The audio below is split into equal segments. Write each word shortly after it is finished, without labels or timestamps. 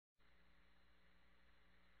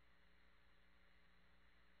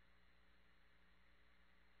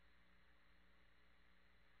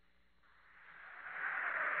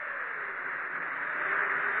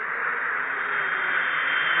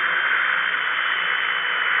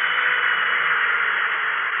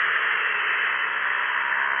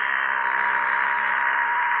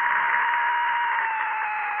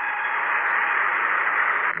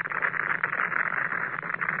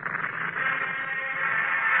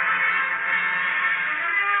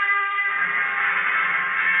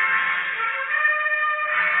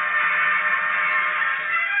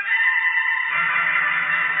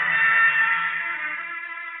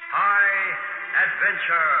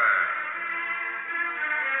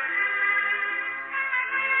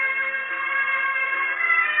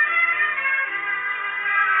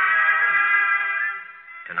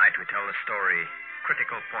story,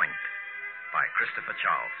 Critical Point, by Christopher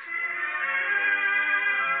Charles.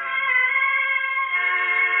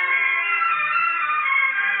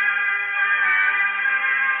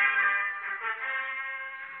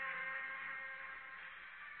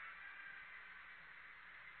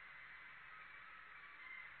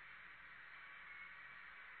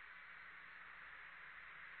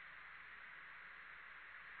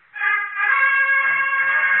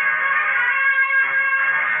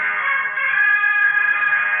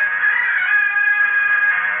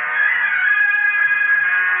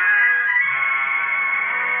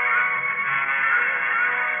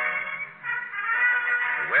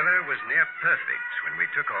 Was near perfect when we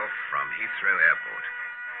took off from Heathrow Airport.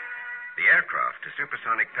 The aircraft, a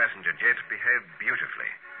supersonic passenger jet, behaved beautifully.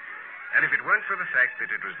 And if it weren't for the fact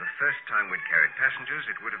that it was the first time we'd carried passengers,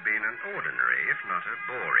 it would have been an ordinary, if not a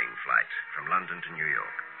boring, flight from London to New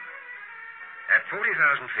York. At 40,000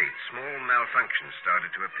 feet, small malfunctions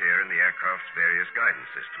started to appear in the aircraft's various guidance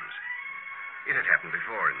systems. It had happened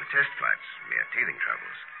before in the test flights, mere teething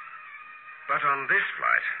troubles. But on this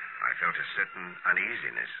flight, I felt a certain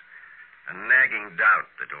uneasiness. A nagging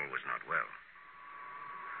doubt that all was not well.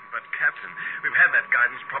 But, Captain, we've had that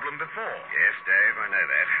guidance problem before. Yes, Dave, I know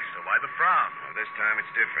that. So why the frown? Well, this time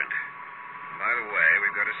it's different. And by the way,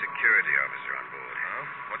 we've got a security officer on board. Oh?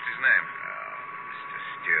 What's his name? Oh, Mr.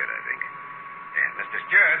 Stewart, I think. Yeah, Mr.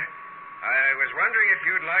 Stewart, I was wondering if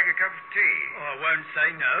you'd like a cup of tea. Oh, I won't say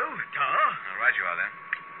no, Tar. All right, you are then.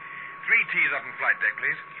 3 teas off on flight deck,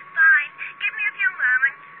 please. Fine. Give me a few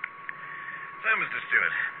moments. So, Mr.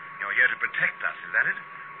 Stewart, you're here to protect us, is that it?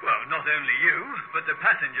 Well, not only you, but the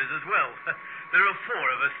passengers as well. There are 4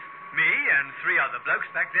 of us. Me and 3 other blokes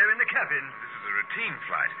back there in the cabin. This is a routine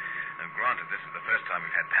flight. And granted, this is the first time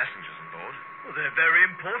we've had passengers on board. Well, they're very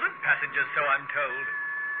important passengers, so I'm told.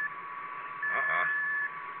 Uh-oh.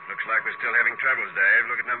 Looks like we're still having troubles, Dave.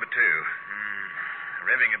 Look at number 2.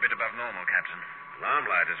 Revving a bit above normal, Captain. Alarm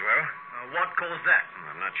light as well. What caused that?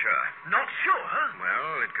 I'm not sure. Not sure?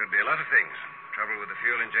 Well, it could be a lot of things. Trouble with the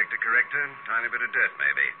fuel injector corrector, tiny bit of dirt,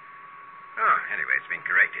 maybe. Oh, anyway, it's been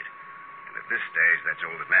corrected. And at this stage, that's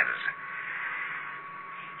all that matters.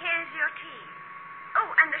 Here's your tea. Oh,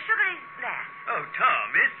 and the sugar is there. Oh, Tar,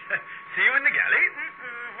 miss. See you in the galley?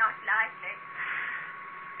 Not likely.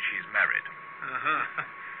 She's married. Uh-huh.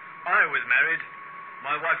 I was married.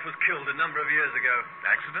 My wife was killed a number of years ago.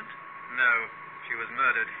 Accident? No, she was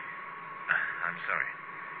murdered. I'm sorry.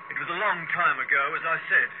 It was a long time ago, as I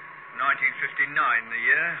said. 1959, the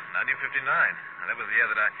year. 1959. That was the year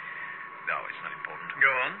that I... No, it's not important.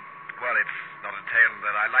 Go on. Well, it's not a tale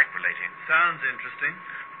that I like relating. Sounds interesting.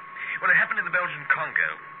 Well, it happened in the Belgian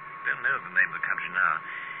Congo. Don't know the name of the country now.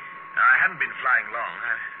 I hadn't been flying long.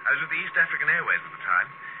 I was with the East African Airways at the time.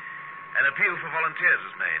 An appeal for volunteers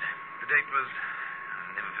was made. The date was...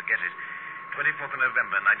 I'll never forget it. 24th of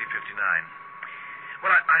November, 1959.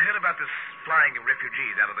 Well, I heard about this flying of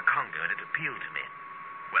refugees out of the Congo, and it appealed to me.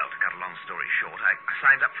 Well, to cut a long story short, I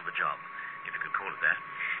signed up for the job, if you could call it that.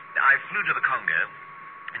 I flew to the Congo,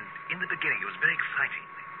 and in the beginning it was very exciting.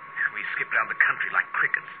 We skipped around the country like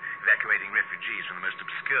crickets, evacuating refugees from the most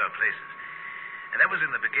obscure places. And that was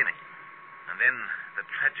in the beginning. And then the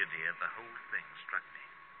tragedy of the whole thing struck me.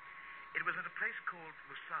 It was at a place called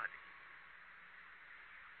Musadi.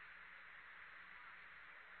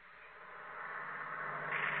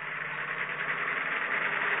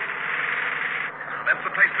 That's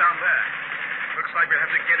the place down there. Looks like we'll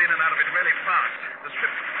have to get in and out of it really fast. The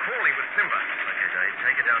strip's crawling with timber. Okay, Dave,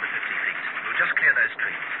 take it down to 50 feet. We'll just clear those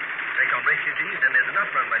trees. Take on refugees, then there's enough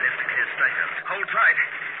runway left to clear straight out. Hold tight.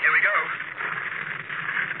 Here we go.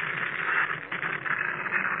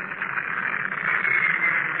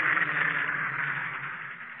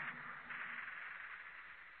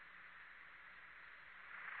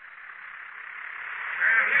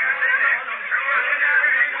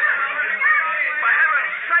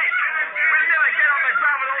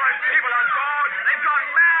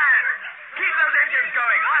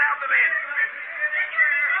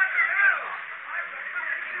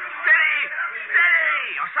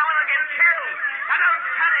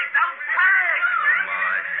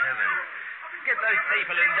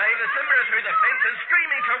 People in, Dave. The timber are through the fence and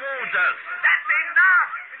streaming towards us. That's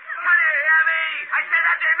enough! Can you hear me? I said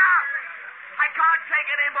that's enough! I can't take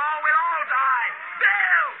any more. We'll all die.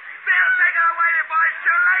 Bill! Bill, take it away before it's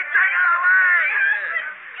too late. Take it away!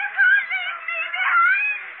 You can't leave me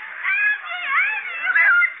behind! Andy!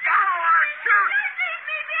 Let go or shoot! Don't leave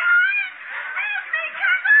me behind! Help me!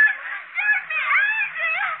 Come on! Shoot me,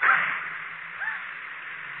 Andy!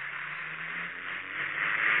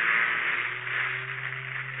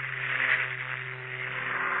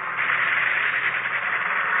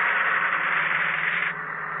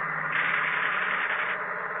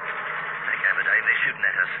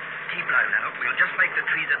 Keep low now. We'll just make the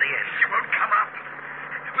trees at the end. You won't come up.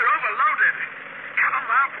 We're overloaded. Come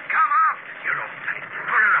up. Come up. You're all right.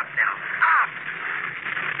 Pull her up now. Up.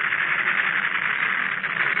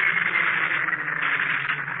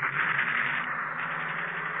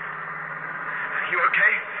 You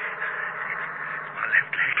okay? It's my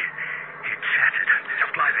left leg. It's shattered.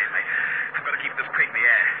 Just lie there, mate. I've got to keep this crate in the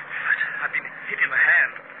air. I've been hit in the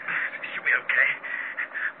hand. You'll be okay.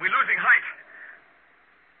 We're losing height.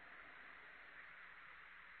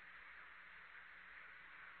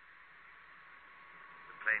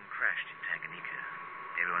 The plane crashed in Tanganyika.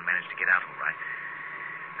 Everyone managed to get out all right.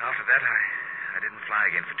 After that, I didn't fly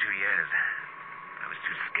again for 2 years. I was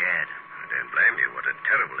too scared. I don't blame you. What a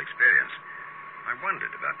terrible experience. I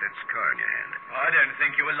wondered about that scar on your hand. I don't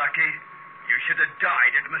think you were lucky. You should have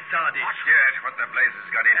died at Masadi. Stuart, what the blazes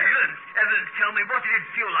got into you? Evans, tell me, what did it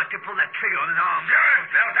feel like to pull that trigger on an arm?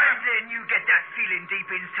 And then you get that feeling deep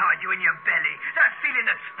inside you in your belly. That feeling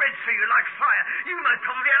that spreads through you like fire. You most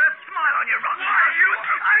probably had a smile on your rotten face.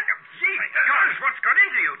 Jones, what's got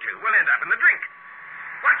into you two? We'll end up in the drink.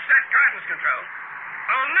 What's that guidance control?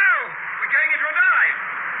 Oh, no! We're going into a dive!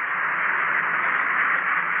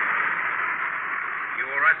 You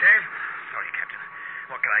all right, Dave? Sorry, Captain.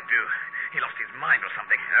 What can I do? He lost his mind or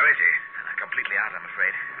something. How is he? Completely out, I'm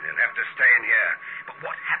afraid. He'll have to stay in here. But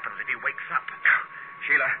what happens if he wakes up?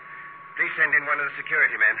 Sheila, please send in one of the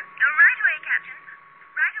security men. Right away, Captain.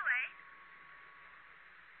 Right away.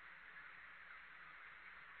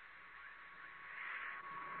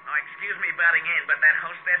 Oh, excuse me butting in, but that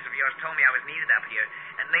hostess of yours told me I was needed up here.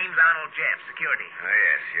 And name's Arnold Jeff, security. Oh,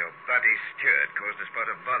 yes, your buddy Stuart caused a spot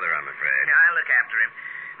of bother, I'm afraid. Yeah, I'll look after him.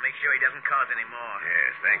 Make sure he doesn't cause any more.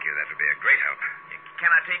 Yes, thank you. That would be a great help. Can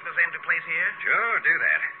I take this empty place here? Sure, do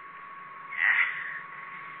that.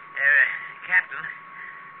 Captain,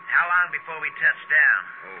 how long before we touch down?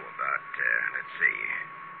 Oh, about, let's see,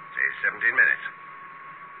 say 17 minutes.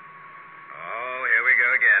 Oh, here we go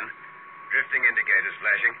again. Drifting indicators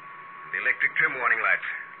flashing. The electric trim warning lights.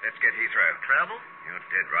 Let's get Heathrow. Trouble? You're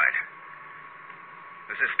dead right.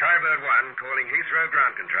 This is Skybird 1 calling Heathrow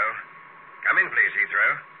ground control. Come in, please,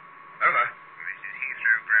 Heathrow. Over. This is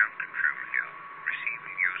Heathrow ground control here.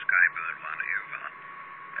 Receiving you, Skybird 1, over.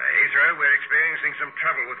 Heathrow, we're experiencing some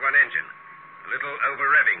trouble with one engine. A little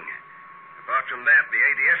over-revving. Apart from that, the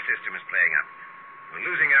ADS system is playing up. We're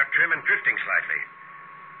losing our trim and drifting slightly.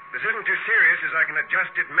 This isn't too serious as I can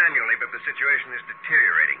adjust it manually, but the situation is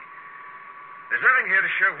deteriorating. There's nothing here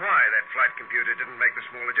to show why that flight computer didn't make the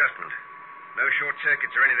small adjustment. No short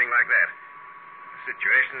circuits or anything like that. The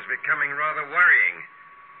situation is becoming rather worrying.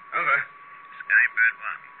 Over. Skybird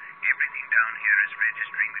 1, everything down here is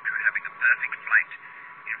registering that you're having a perfect flight.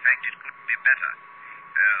 In fact, it couldn't be better.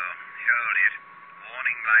 Oh, hold it.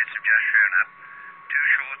 Warning lights have just shown up.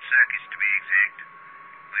 2 short circuits to be exact.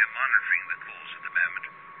 We're monitoring the course at the moment.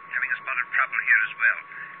 Having a spot of trouble here as well.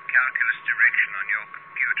 Calculus direction on your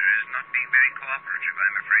computer is not being very cooperative,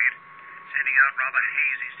 I'm afraid. Sending out rather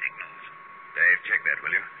hazy signals. Dave, check that,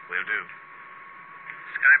 will you? Will do.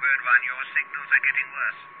 Skybird 1, your signals are getting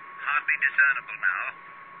worse. Hardly discernible now.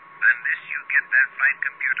 Unless you get that flight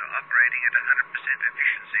computer operating at 100%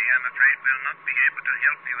 efficiency, I'm afraid we'll not be able to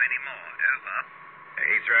help you anymore. Over.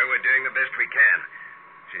 Heathrow, we're doing the best we can.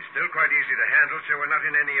 She's still quite easy to handle, so we're not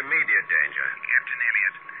in any immediate danger. Captain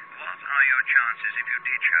Elliot, what are your chances if you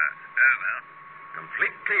ditch her? Over.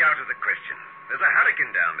 Completely out of the question. There's a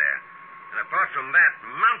hurricane down there. And apart from that,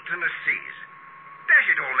 mountainous seas. Dash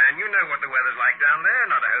it all, man. You know what the weather's like down there.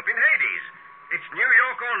 Not a hope in Hades. It's New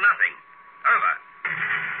York or nothing. Over.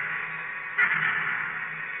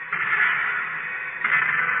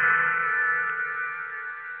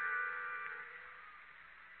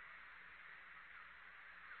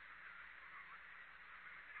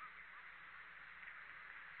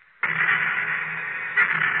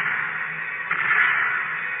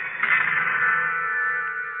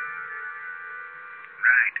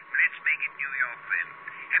 Right, let's make it New York then.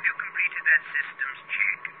 Have you completed that systems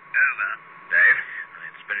check? Over. Dave?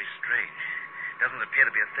 It's very strange. Doesn't appear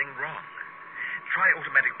to be a thing wrong. Try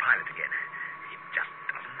automatic pilot again. It just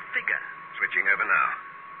doesn't figure. Switching over now.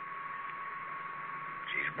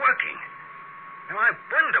 She's working. Now, I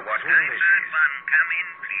wonder what all this Skybird is. 1, come in,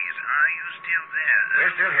 please. Are you still there?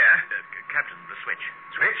 We're still here. Captain, the switch.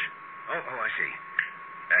 Switch? Oh, I see.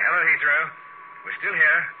 Hello, Heathrow. We're still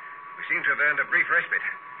here. We seem to have earned a brief respite.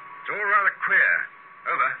 It's all rather queer.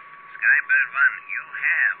 Over. Skybird 1, you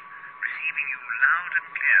have. Receiving you loud and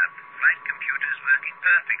clear. Flight computer's working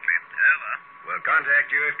perfectly. Over. We'll contact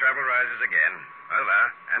you if trouble rises again. Over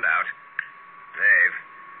and out. Dave,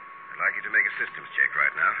 I'd like you to make a systems check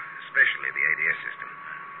right now, especially the ADS system.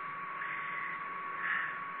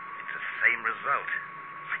 same result.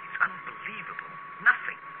 It's unbelievable.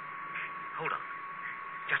 Nothing. Hold on.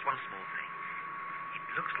 Just one small thing. It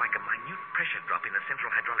looks like a minute pressure drop in the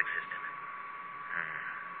central hydraulic system.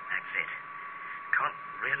 That's it. Can't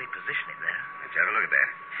really position it there. Let's have a look at that.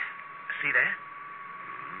 See there?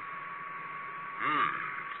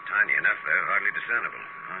 It's tiny enough, though, hardly discernible.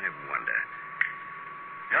 I wonder.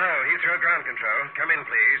 Hello, Heathrow Ground Control. Come in,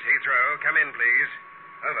 please. Heathrow, come in, please.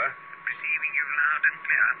 Over. Receiving you loud and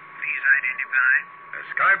clear. Please identify.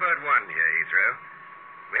 Skybird 1 here, Heathrow.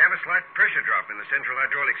 We have a slight pressure drop in the central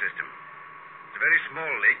hydraulic system. It's a very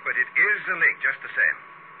small leak, but it is a leak just the same.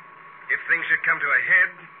 If things should come to a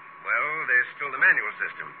head, well, there's still the manual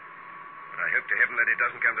system. But I hope to heaven that it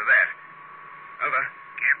doesn't come to that. Over.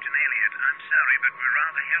 Captain Elliot, I'm sorry, but we're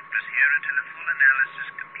rather helpless here until a full analysis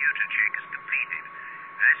computer check is completed.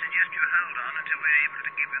 I suggest you hold on until we're able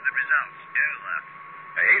to give you the results. Over.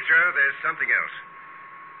 Heathrow, there's something else.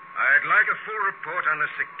 I'd like a full report on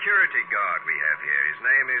the security guard we have here. His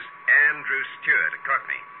name is Andrew Stewart, a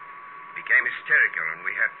Cockney. He became hysterical and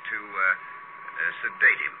we had to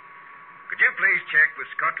sedate him. Could you please check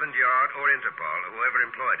with Scotland Yard or Interpol, whoever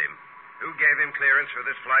employed him? Who gave him clearance for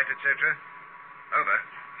this flight, etc.? Over.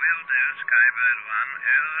 Will do, Skybird 1.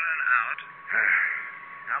 Over and out.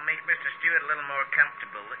 I'll make Mr. Stewart a little more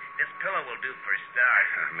comfortable. This pillow will do for a start.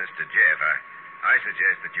 Mr. Jeff, I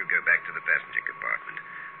suggest that you go back to the passenger compartment.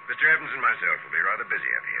 Mr. Evans and myself will be rather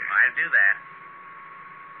busy up here. I'll do that.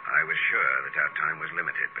 I was sure that our time was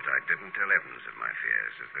limited, but I didn't tell Evans of my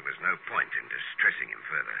fears, as there was no point in distressing him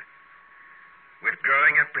further. With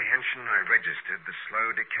growing apprehension, I registered the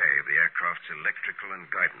slow decay of the aircraft's electrical and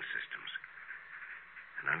guidance systems.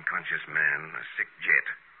 An unconscious man, a sick jet,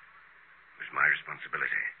 was my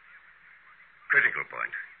responsibility. Critical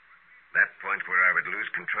point. That point where I would lose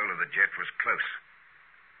control of the jet was close.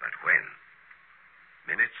 But when?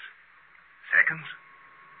 Minutes? Seconds?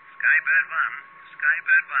 Skybird 1.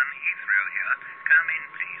 Skybird 1, Heathrow here. Come in,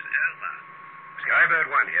 please. Over. Skybird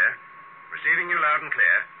 1 here. Receiving you loud and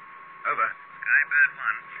clear. Over. Skybird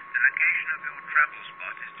 1. The location of your trouble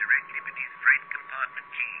spot is directly beneath freight compartment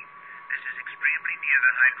G. This is extremely near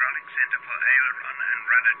the hydraulic center for aileron and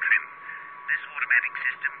rudder trim. This automatic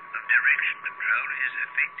system of direction control is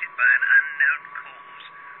affected by an unknown cause.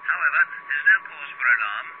 However, there's no cause for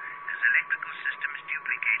alarm, as electrical system is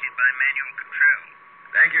duplicated by manual control.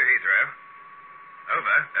 Thank you, Heathrow.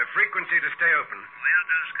 Over. A frequency to stay open. Will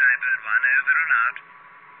do, Skybird 1. Over and out.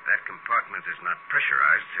 That compartment is not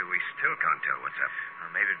pressurized, so we still can't tell what's up.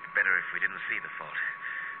 Well, maybe it'd be better if we didn't see the fault.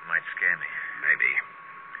 It might scare me. Maybe.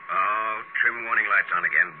 Oh, trim warning lights on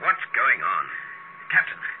again. What's going on?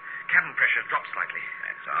 Captain, cabin pressure dropped slightly.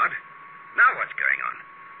 That's odd. Now what's going on?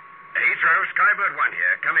 Heathrow, Skybird 1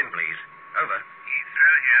 here. Come in, please. Over.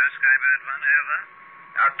 Heathrow here, Skybird 1. Over.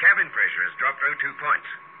 Our cabin pressure has dropped 02 points.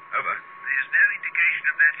 Over. There's no indication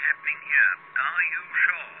of that happening here. Are you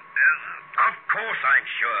sure? Over. Of course I'm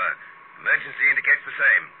sure. Emergency indicates the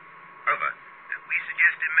same. Over. We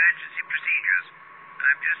suggest emergency procedures.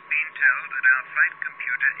 I've just been told that our flight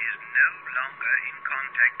computer is no longer in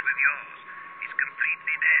contact with yours. It's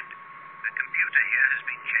completely dead. The computer here has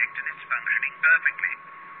been checked and it's functioning perfectly.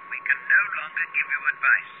 We can no longer give you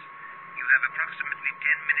advice. You have approximately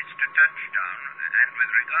 10 minutes to touchdown, and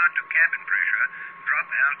with regard to cabin pressure, drop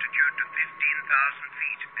altitude to 15,000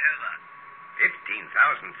 feet. Over.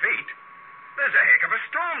 15,000 feet? There's a heck of a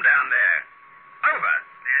storm down there. Over.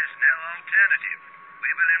 There's no alternative.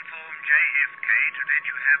 We will inform JFK to let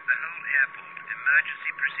you have the whole airport.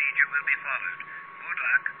 Emergency procedure will be followed. Good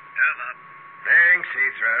luck. Over. Thanks,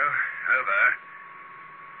 Heathrow. Over.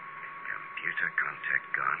 Computer contact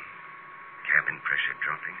gone. Cabin pressure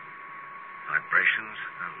dropping. Vibrations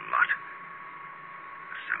a lot.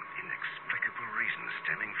 For some inexplicable reason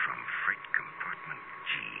stemming from freight compartment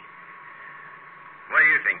G. What do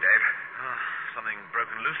you think, Dave? Oh, something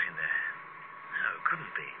broken loose in there. No,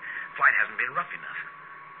 couldn't be. Flight hasn't been rough enough.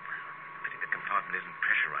 Pity the compartment isn't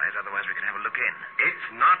pressurized, otherwise we can have a look in. It's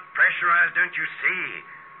not pressurized, don't you see?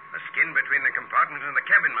 The skin between the compartment and the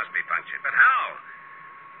cabin must be punctured. But how?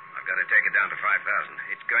 I've got to take it down to 5,000.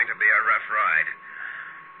 It's going to be a rough ride.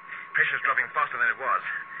 Pressure's dropping faster than it was.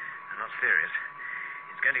 I'm not serious.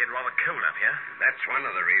 It's going to get rather cold up here. That's one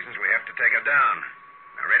of the reasons we have to take her down.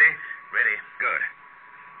 Now, ready? Ready. Good.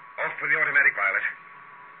 Off with the automatic pilot.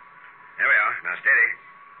 There we are. Now, steady.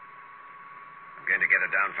 I'm going to get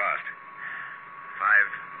her down fast. 5,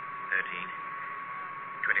 13,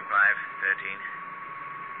 25, 13,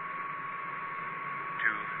 2,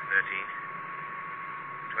 13,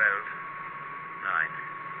 12, 9,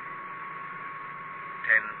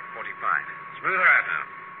 10, 45. Smooth her out now.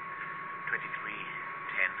 23,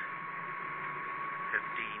 10, 10.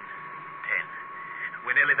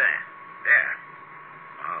 We're nearly there. There.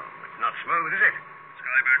 Oh, it's not smooth, is it?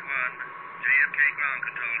 Skybird 1, JFK ground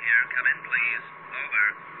control here. Come in, please. Over.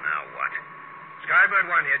 Now what? Skybird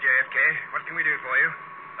 1 here, JFK. What can we do for you?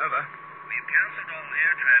 Over. We've cancelled all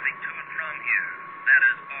air traffic to and from here. That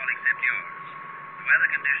is, all except yours. The weather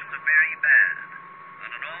conditions are very bad.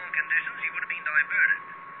 Under normal conditions, you would have been diverted.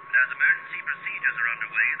 But as emergency procedures are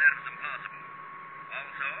underway, that is impossible.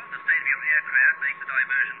 Also, the state of your aircraft makes the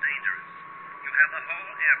diversion dangerous. You have the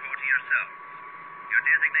whole airport to yourselves. Your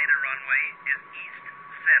designated runway is East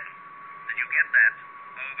 7. Did you get that?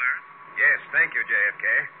 Over. Yes, thank you, JFK.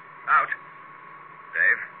 Out.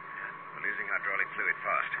 Dave, we're losing hydraulic fluid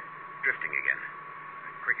fast. Drifting again.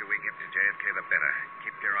 The quicker we get to JFK, the better.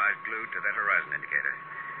 Keep your eyes glued to that horizon indicator.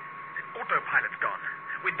 The autopilot's gone.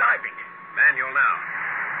 We're diving. Manual now.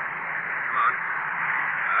 Come on.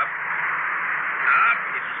 Up. Up.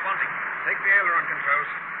 It's responding. Take the aileron controls.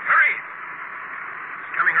 Hurry!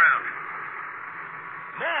 It's coming round.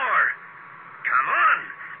 More! Come on!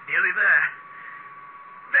 Nearly there.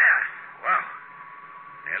 There! Wow.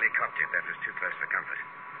 Nearly cocked it. That was too close for comfort.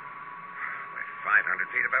 We're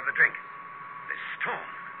 500 feet above the drink. This storm.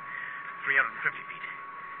 350 feet.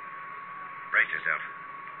 Brace yourself.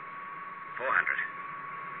 400.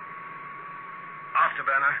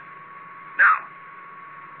 Afterburner. Now.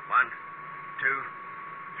 1, 2,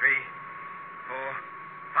 3, 4,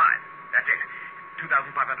 5. That's it.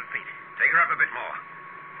 2,500 feet. Take her up a bit more.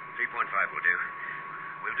 3.5 will do.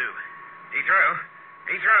 Will do. Heathrow.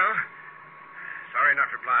 Heathrow. Sorry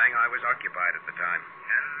not replying. I was occupied at the time.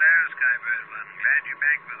 Hello, Skybird 1. Glad you're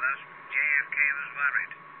back with us. JFK was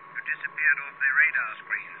worried. You disappeared off their radar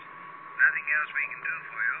screens. Nothing else we can do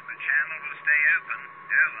for you. The channel will stay open.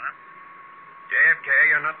 Over. JFK,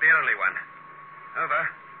 you're not the only one. Over.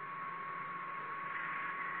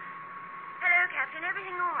 Hello, Captain.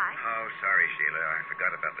 Everything all right? Oh, sorry, Sheila. I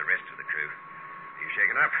forgot about the rest of the crew. You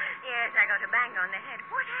shaken up? Yes, I got a bang on the head.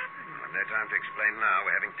 What happened? Well, no time to explain now.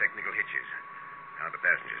 We're having technical hitches. How are the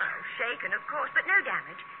passengers? Oh, shaken, of course, but no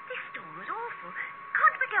damage. This storm was awful.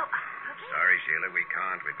 Can't we go up again? Sorry, Sheila, we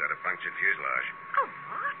can't. We've got a punctured fuselage. Oh,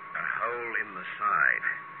 what? A hole in the side.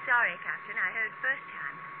 Sorry, Captain. I heard first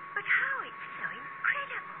time. But how it's so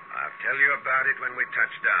incredible. I'll tell you about it when we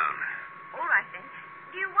touch down. All right, then.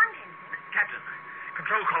 Do you want anything? Captain,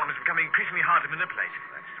 control column is becoming increasingly hard to manipulate.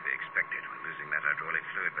 That's to be expected. We're losing that hydraulic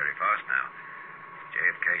fluid very fast now.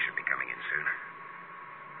 JFK should be coming in soon.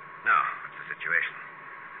 Now, what's the situation?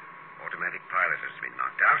 Automatic pilot has been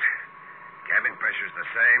knocked out. Cabin pressure is the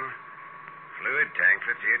same. Fluid tank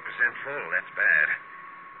 58% full. That's bad.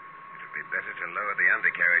 It'll be better to lower the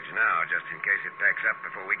undercarriage now, just in case it packs up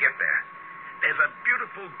before we get there. There's a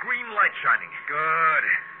beautiful green light shining. Good.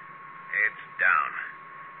 It's down.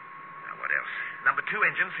 Now, what else? Number 2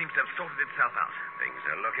 engine seems to have sorted itself out. Things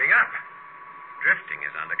are looking up. Drifting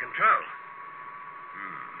is under control.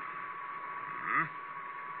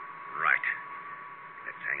 Right.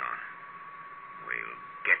 Let's hang on. We'll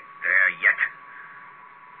get there yet.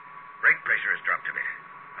 Brake pressure has dropped a bit.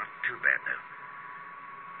 Not too bad, though.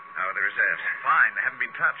 How are the reserves? Fine. They haven't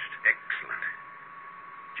been touched. Excellent.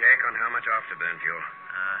 Check on how much afterburn fuel.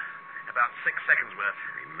 About 6 seconds worth.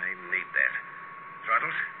 We may need that.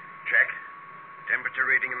 Throttles? Check. Temperature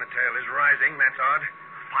reading in the tail is rising. That's odd.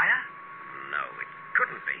 Fire? No, it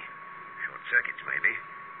couldn't be. Short circuits, maybe.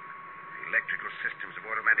 The electrical systems of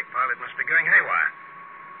automatic pilot must be going haywire.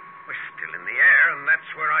 We're still in the air, and that's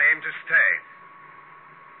where I aim to stay.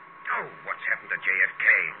 Oh, what's happened to JFK?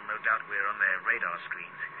 No doubt we're on their radar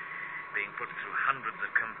screens, being put through hundreds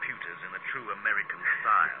of computers in a true American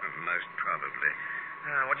style. Most probably.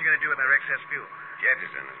 What are you going to do with our excess fuel?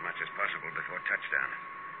 Jettison as much as possible before touchdown.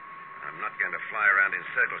 I'm not going to fly around in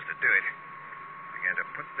circles to do it. We're going to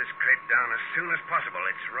put this crate down as soon as possible.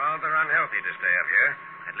 It's rather unhealthy to stay up here.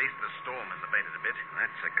 At least the storm has abated a bit.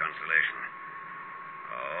 That's a consolation.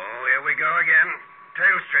 Oh, here we go again.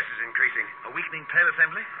 Tail stress is increasing. A weakening tail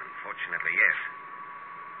assembly? Unfortunately, yes.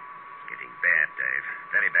 It's getting bad, Dave.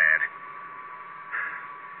 Very bad.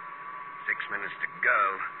 6 minutes to go.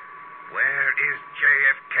 Where is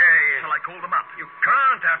JFK? Shall I call them up? You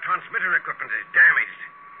can't. Our transmitter equipment is damaged.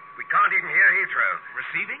 We can't even hear Heathrow.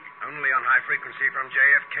 Receiving? Only on high frequency from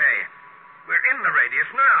JFK. We're in the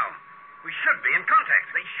radius now. We should be in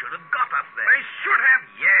contact. They should have got us there. They should have,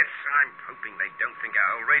 yes. I'm hoping they don't think our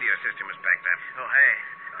whole radio system is packed up. Oh, hey.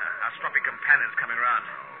 Our stroppy companion's coming around.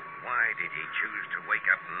 Oh, why did he choose to wake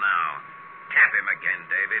up now? Tap him again,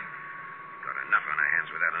 David. Got enough on our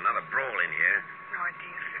hands without another brawl in here.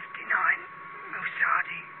 1959.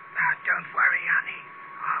 Musardi. Don't worry, honey.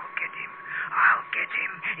 I'll get him. I'll get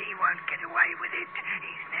him. He won't get away with it.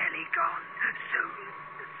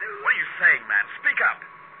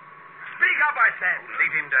 understand.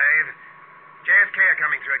 Leave him, Dave. JFK are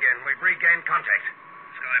coming through again. We've regained contact.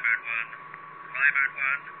 Skybird 1. Skybird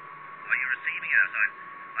 1. Are you receiving us?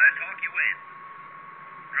 I'll talk you in.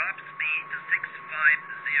 Drop speed to 650.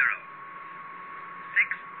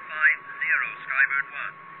 650, Skybird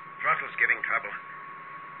 1. Throttle's giving trouble.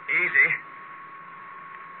 Easy.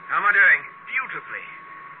 How am I doing? Beautifully.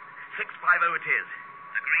 650 it is.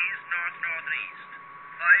 Degrees north-northeast.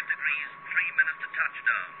 5 degrees, 3 minutes to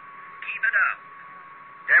touchdown. Keep it up.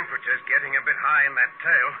 Temperature's getting a bit high in that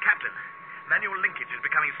tail. Captain, manual linkage is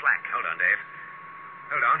becoming slack. Hold on, Dave.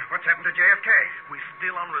 Hold on. What's happened to JFK? We're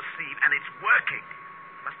still on receive, and it's working.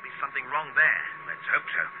 Must be something wrong there. Let's hope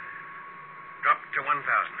so. Drop to 1,000.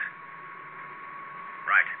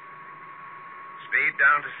 Right. Speed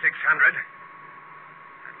down to 600.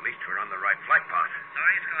 At least we're on the right flight path.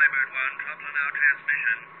 Sorry, Skybird 1. Trouble in our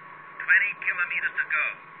transmission. 20 kilometers to go.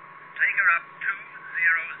 Take her up 200.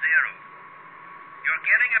 You're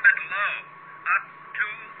getting a bit low. Up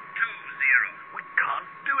 220. We can't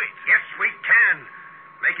do it. Yes, we can.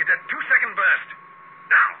 Make it a 2-second burst.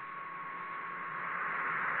 Now.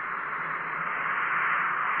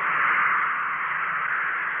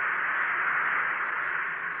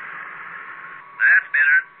 That's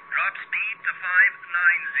better. Drop speed to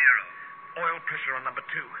 590. Oil pressure on number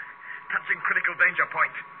 2. Touching critical danger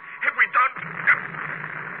point. If we don't...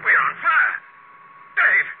 We're on fire.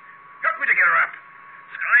 Dave, help me to get her up.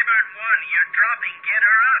 Skybird 1, you're dropping. Get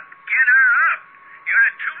her up. Get her up. You're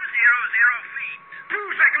at 200 feet.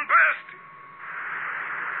 2-second burst.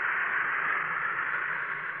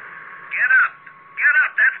 Get up. Get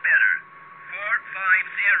up. That's better.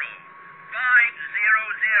 450. 500.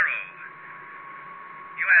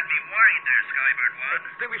 You had me worried there, Skybird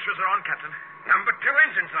 1. Extinguishers are on, Captain. Number 2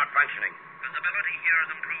 engine's not functioning. Visibility here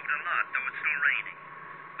has improved a lot, though it's still raining.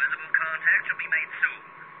 Visible contact should be made soon.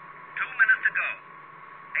 2 minutes to go.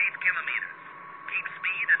 8 kilometers. Keep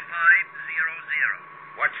speed at 500.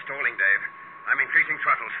 What's stalling, Dave? I'm increasing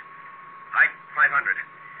throttles. Height 500.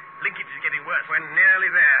 Linkage is getting worse. We're nearly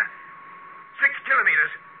there. 6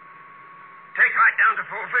 kilometers. Take height down to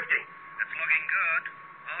 450. It's looking good.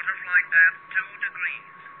 Alter flight path 2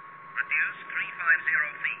 degrees. Reduce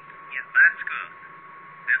 350 feet. Yes, that's good.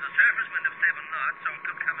 There's a surface wind of 7 knots, so it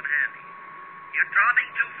could come in handy. You're dropping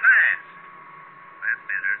too fast. That's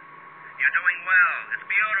better. You're doing well. It's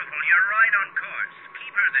beautiful. You're right on course.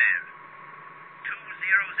 Keep her there.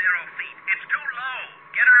 200 feet. It's too low.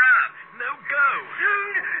 Get her up. No go.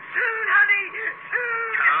 Soon, honey.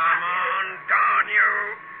 Soon. Come on, darn you.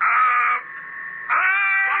 Up.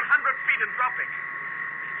 Up. 100 feet and dropping.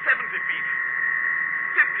 70 feet.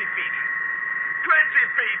 50 feet.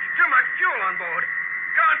 20 feet. Too much fuel on board.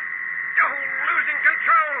 Can't. Oh, losing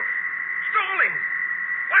control. Stalling.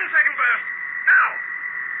 1-second burst. Now.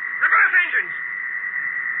 Reverse engines.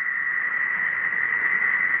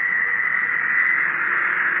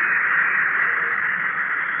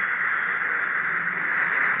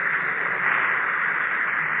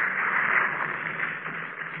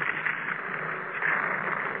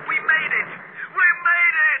 We made it. We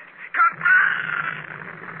made it.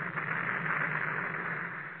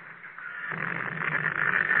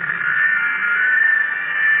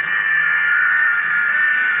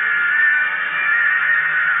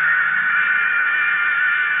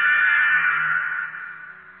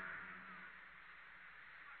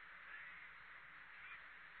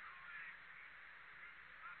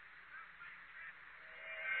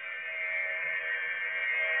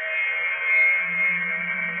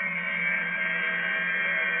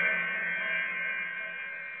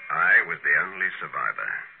 I was the only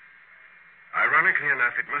survivor. Ironically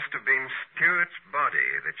enough, it must have been Stewart's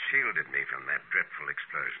body that shielded me from that dreadful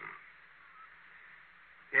explosion.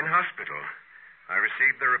 In hospital, I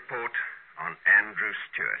received the report on Andrew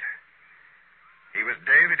Stewart. He was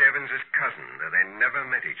David Evans's cousin, though they never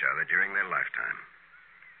met each other during their lifetime.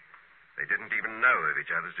 They didn't even know of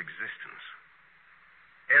each other's existence.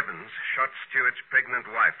 Evans shot Stewart's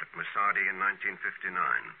pregnant wife at Masadi in 1959.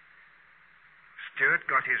 Stewart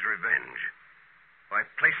got his revenge by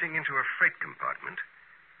placing into a freight compartment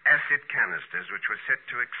acid canisters which were set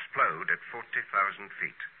to explode at 40,000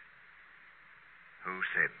 feet. Who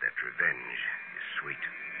said that revenge is sweet?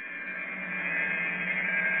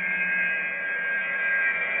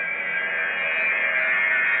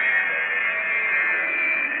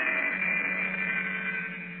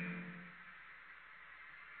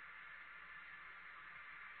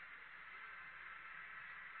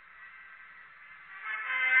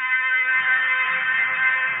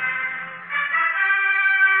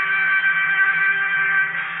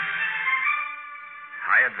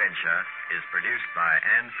 Adventure is produced by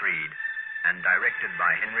Anne Freed and directed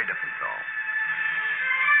by Henry Diffenthal.